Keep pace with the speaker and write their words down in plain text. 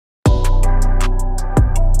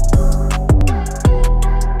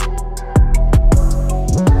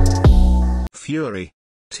fury.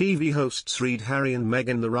 TV hosts read Harry and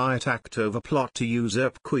Meghan The Riot act over plot to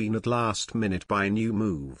usurp Queen at last minute by new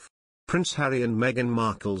move. Prince Harry and Meghan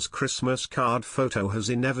Markle's Christmas card photo has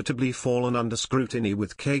inevitably fallen under scrutiny,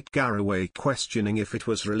 with Kate Garraway questioning if it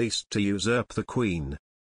was released to usurp the Queen.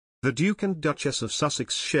 The Duke and Duchess of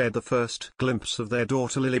Sussex shared the first glimpse of their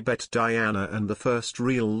daughter Lilibet Diana and the first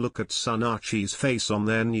real look at son Archie's face on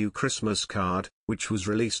their new Christmas card, which was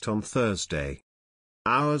released on Thursday.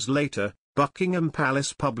 Hours later, Buckingham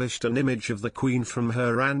Palace published an image of the Queen from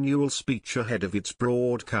her annual speech ahead of its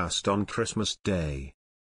broadcast on Christmas Day.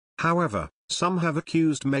 However, some have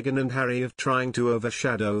accused Meghan and Harry of trying to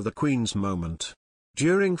overshadow the Queen's moment.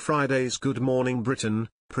 During Friday's Good Morning Britain,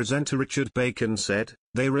 presenter Richard Bacon said,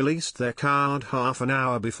 they released their card half an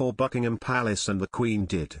hour before Buckingham Palace and the Queen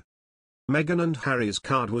did. Meghan and Harry's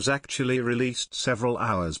card was actually released several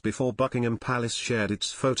hours before Buckingham Palace shared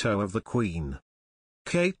its photo of the Queen.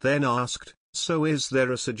 Kate then asked, so is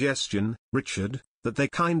there a suggestion, Richard, that they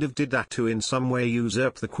kind of did that to in some way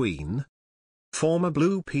usurp the Queen? Former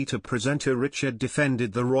Blue Peter presenter Richard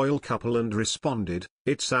defended the royal couple and responded,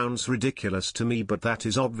 it sounds ridiculous to me, but that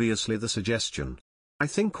is obviously the suggestion. I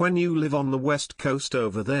think when you live on the west coast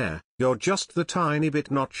over there, you're just the tiny bit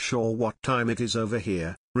not sure what time it is over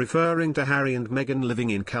here, referring to Harry and Meghan living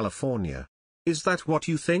in California. Is that what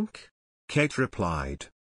you think? Kate replied.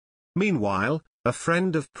 Meanwhile, a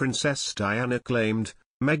friend of Princess Diana claimed,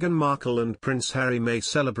 Meghan Markle and Prince Harry may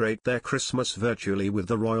celebrate their Christmas virtually with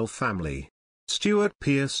the royal family. Stuart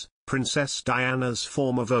Pearce, Princess Diana's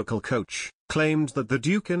former vocal coach, claimed that the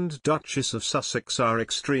Duke and Duchess of Sussex are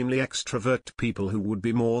extremely extrovert people who would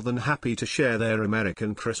be more than happy to share their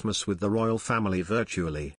American Christmas with the royal family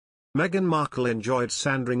virtually. Meghan Markle enjoyed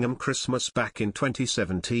Sandringham Christmas back in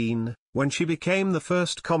 2017, when she became the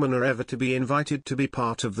first commoner ever to be invited to be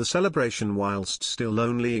part of the celebration whilst still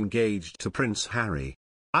only engaged to Prince Harry.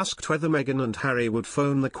 Asked whether Meghan and Harry would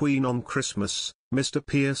phone the Queen on Christmas, Mr.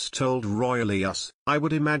 Pearce told Royally Us, I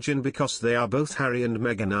would imagine because they are both Harry and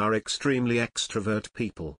Meghan are extremely extrovert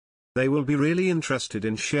people. They will be really interested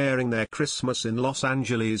in sharing their Christmas in Los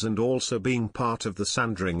Angeles and also being part of the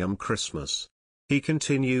Sandringham Christmas. He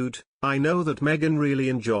continued, I know that Meghan really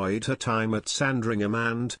enjoyed her time at Sandringham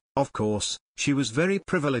and, of course, she was very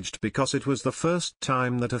privileged because it was the first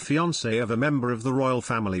time that a fiancé of a member of the royal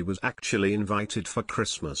family was actually invited for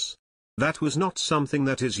Christmas. That was not something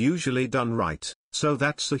that is usually done, right, so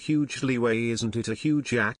that's a huge leeway, isn't it? A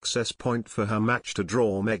huge access point for her match to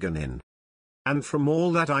draw Meghan in. And from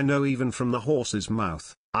all that I know, even from the horse's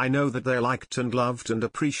mouth, I know that they're liked and loved and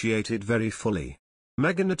appreciated very fully.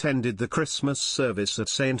 Meghan attended the Christmas service at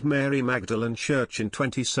St Mary Magdalene Church in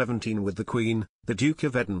 2017 with the Queen, the Duke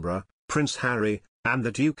of Edinburgh, Prince Harry, and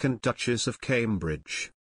the Duke and Duchess of Cambridge.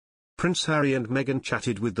 Prince Harry and Meghan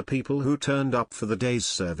chatted with the people who turned up for the day's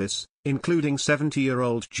service, including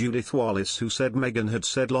 70-year-old Judith Wallace, who said Meghan had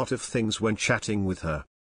said a lot of things when chatting with her.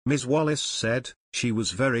 Ms. Wallace said, she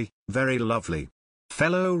was very, very lovely.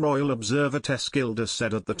 Fellow royal observer Tess Gilder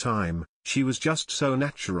said at the time, she was just so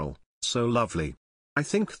natural, so lovely. I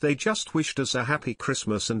think they just wished us a happy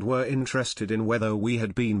Christmas and were interested in whether we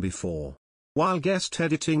had been before. While guest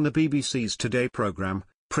editing the BBC's Today programme,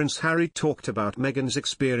 Prince Harry talked about Meghan's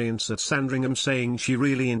experience at Sandringham, saying she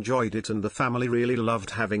really enjoyed it and the family really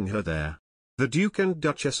loved having her there. The Duke and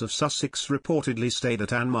Duchess of Sussex reportedly stayed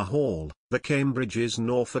at Anmer Hall, the Cambridge's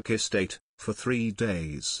Norfolk estate, for 3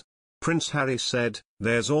 days. Prince Harry said,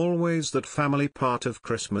 there's always that family part of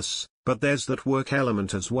Christmas, but there's that work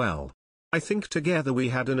element as well. I think together we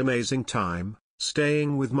had an amazing time,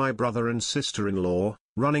 staying with my brother and sister-in-law,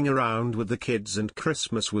 running around with the kids, and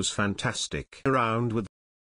Christmas was fantastic. Around with